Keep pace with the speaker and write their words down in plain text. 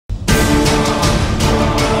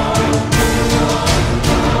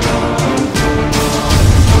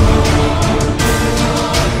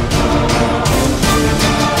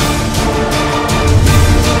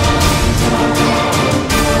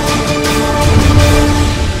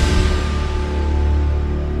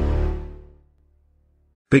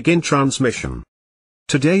Begin transmission.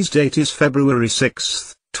 Today's date is February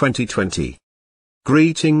 6, 2020.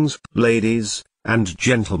 Greetings, ladies and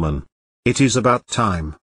gentlemen. It is about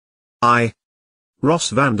time. I,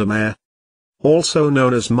 Ross Vandermeer, also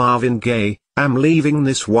known as Marvin Gaye, am leaving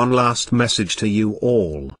this one last message to you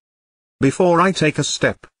all. Before I take a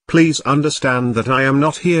step, please understand that I am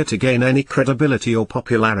not here to gain any credibility or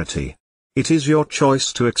popularity. It is your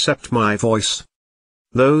choice to accept my voice.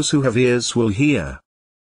 Those who have ears will hear.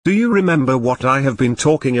 Do you remember what I have been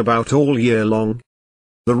talking about all year long?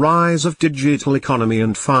 The rise of digital economy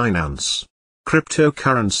and finance,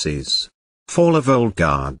 cryptocurrencies, fall of old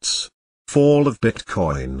guards, fall of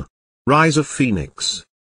Bitcoin, rise of Phoenix,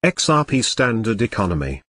 XRP standard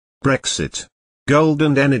economy, Brexit, gold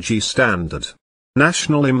and energy standard,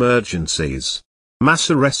 national emergencies, mass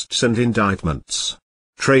arrests and indictments,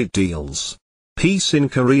 trade deals, peace in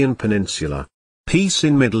Korean Peninsula, peace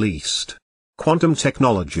in Middle East, quantum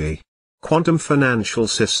technology, quantum financial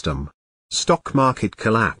system, stock market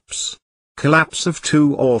collapse, collapse of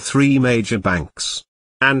 2 or 3 major banks,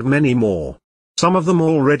 and many more. Some of them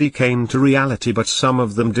already came to reality but some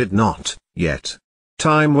of them did not, yet.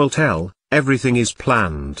 Time will tell, everything is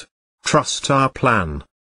planned. Trust our plan.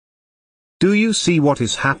 Do you see what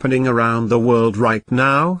is happening around the world right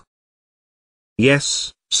now?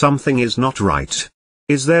 Yes, something is not right.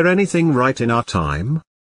 Is there anything right in our time?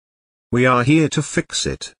 We are here to fix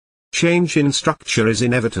it. Change in structure is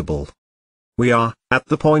inevitable. We are at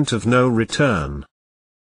the point of no return.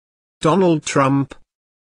 Donald Trump,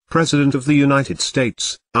 President of the United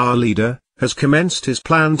States, our leader, has commenced his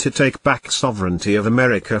plan to take back sovereignty of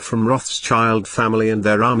America from Rothschild family and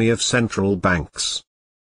their army of central banks.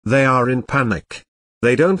 They are in panic.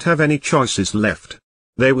 They don't have any choices left.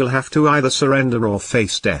 They will have to either surrender or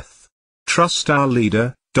face death. Trust our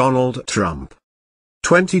leader, Donald Trump.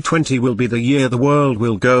 2020 will be the year the world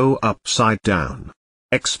will go upside down.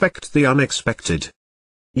 Expect the unexpected.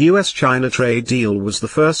 US-China trade deal was the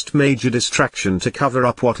first major distraction to cover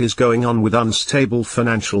up what is going on with unstable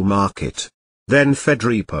financial market. Then Fed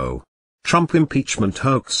repo, Trump impeachment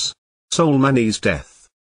hoax, Soleimani's death,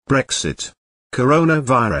 Brexit,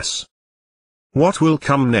 coronavirus. What will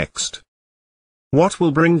come next? What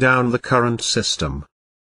will bring down the current system?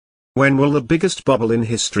 When will the biggest bubble in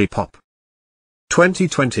history pop?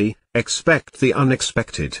 2020, expect the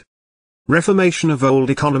unexpected. Reformation of old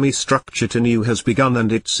economy structure to new has begun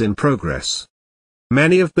and it's in progress.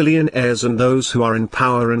 Many of billionaires and those who are in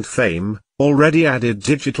power and fame, already added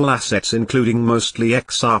digital assets including mostly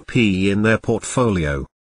XRP in their portfolio.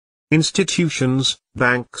 Institutions,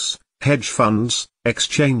 banks, hedge funds,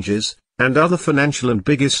 exchanges, and other financial and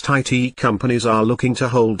biggest IT companies are looking to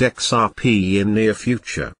hold XRP in near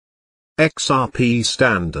future. XRP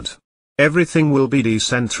standard. Everything will be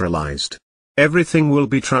decentralized. Everything will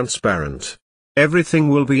be transparent. Everything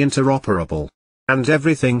will be interoperable. And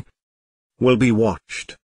everything will be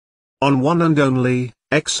watched. On one and only,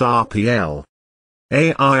 XRPL.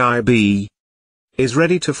 AIIB is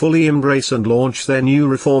ready to fully embrace and launch their new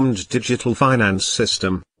reformed digital finance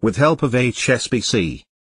system, with help of HSBC.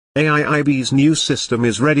 AIIB's new system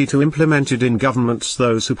is ready to implement it in governments,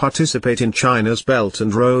 those who participate in China's Belt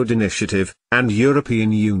and Road Initiative, and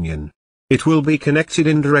European Union. It will be connected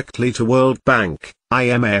indirectly to World Bank,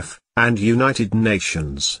 IMF, and United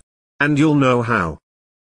Nations. And you'll know how.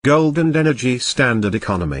 Gold and energy standard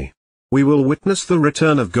economy. We will witness the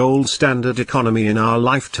return of gold standard economy in our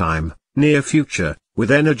lifetime, near future,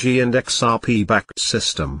 with energy and XRP-backed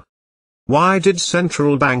system. Why did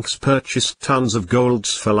central banks purchase tons of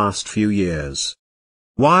golds for last few years?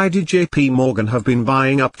 Why did JP Morgan have been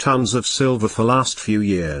buying up tons of silver for last few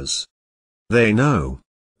years? They know.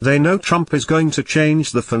 They know Trump is going to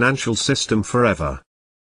change the financial system forever.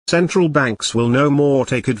 Central banks will no more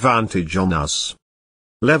take advantage on us.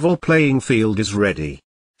 Level playing field is ready.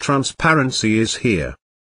 Transparency is here.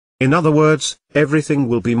 In other words, everything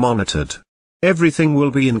will be monitored. Everything will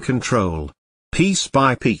be in control. Piece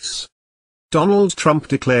by piece. Donald Trump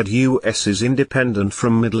declared US is independent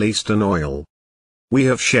from Middle Eastern oil. We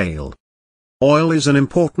have shale. Oil is an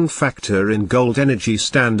important factor in gold energy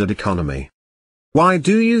standard economy. Why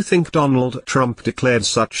do you think Donald Trump declared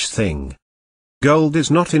such thing? Gold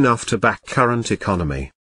is not enough to back current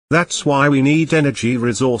economy. That's why we need energy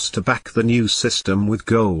resource to back the new system with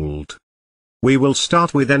gold. We will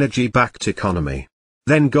start with energy-backed economy.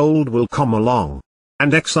 Then gold will come along.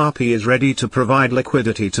 And XRP is ready to provide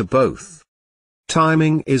liquidity to both.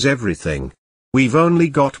 Timing is everything. We've only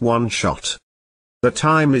got one shot. The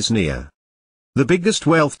time is near. The biggest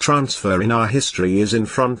wealth transfer in our history is in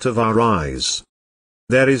front of our eyes.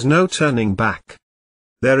 There is no turning back.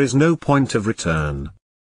 There is no point of return.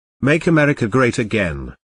 Make America great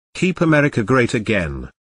again. Keep America great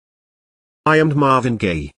again. I am Marvin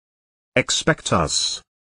Gaye. Expect us.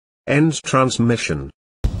 End transmission.